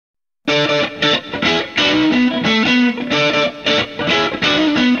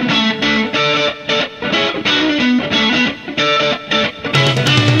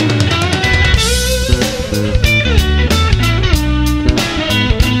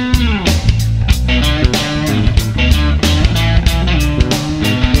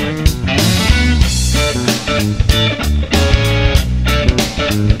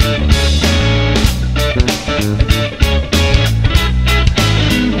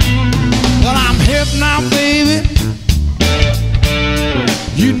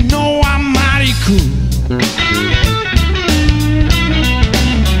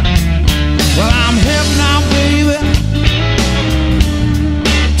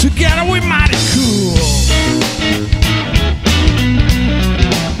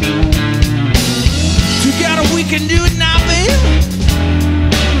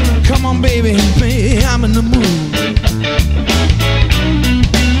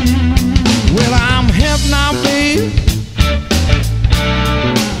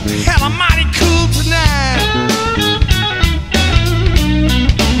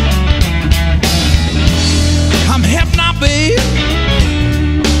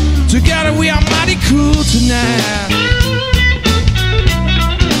tonight.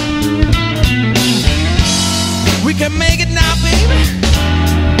 We can make it now, baby.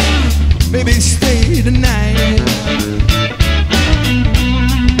 Baby, stay tonight.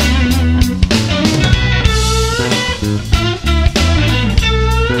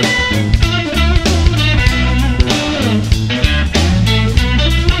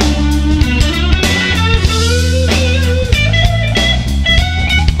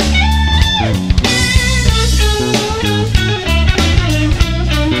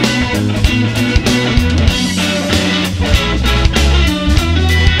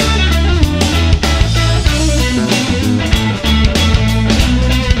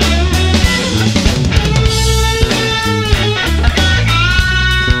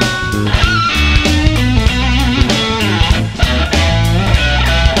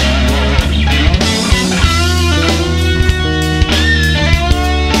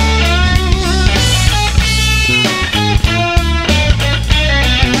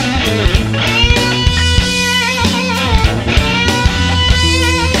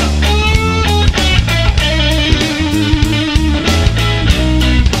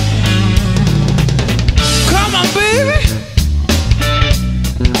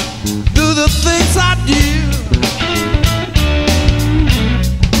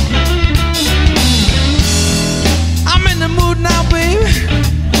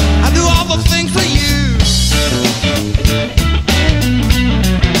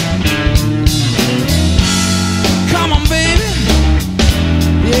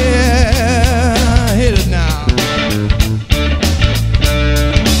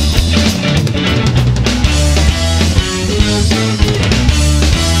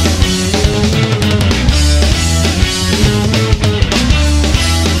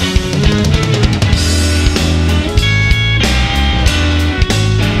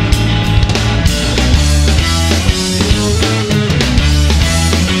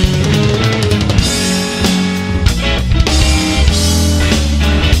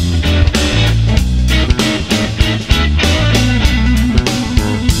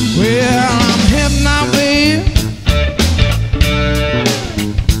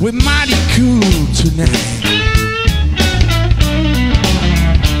 We're mighty cool tonight.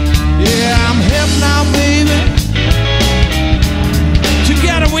 Yeah, I'm hip now, baby.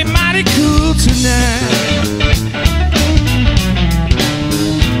 Together we're mighty cool tonight.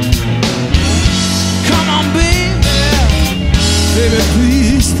 Come on, baby. Baby,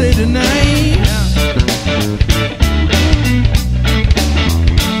 please stay tonight.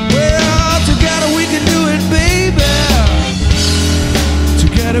 Well, together we can do it, baby.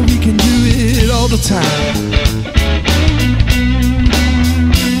 Together we can do it all the time.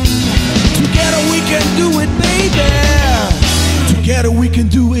 Together we can do it, baby. Together we can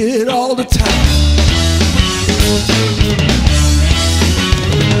do it all the time.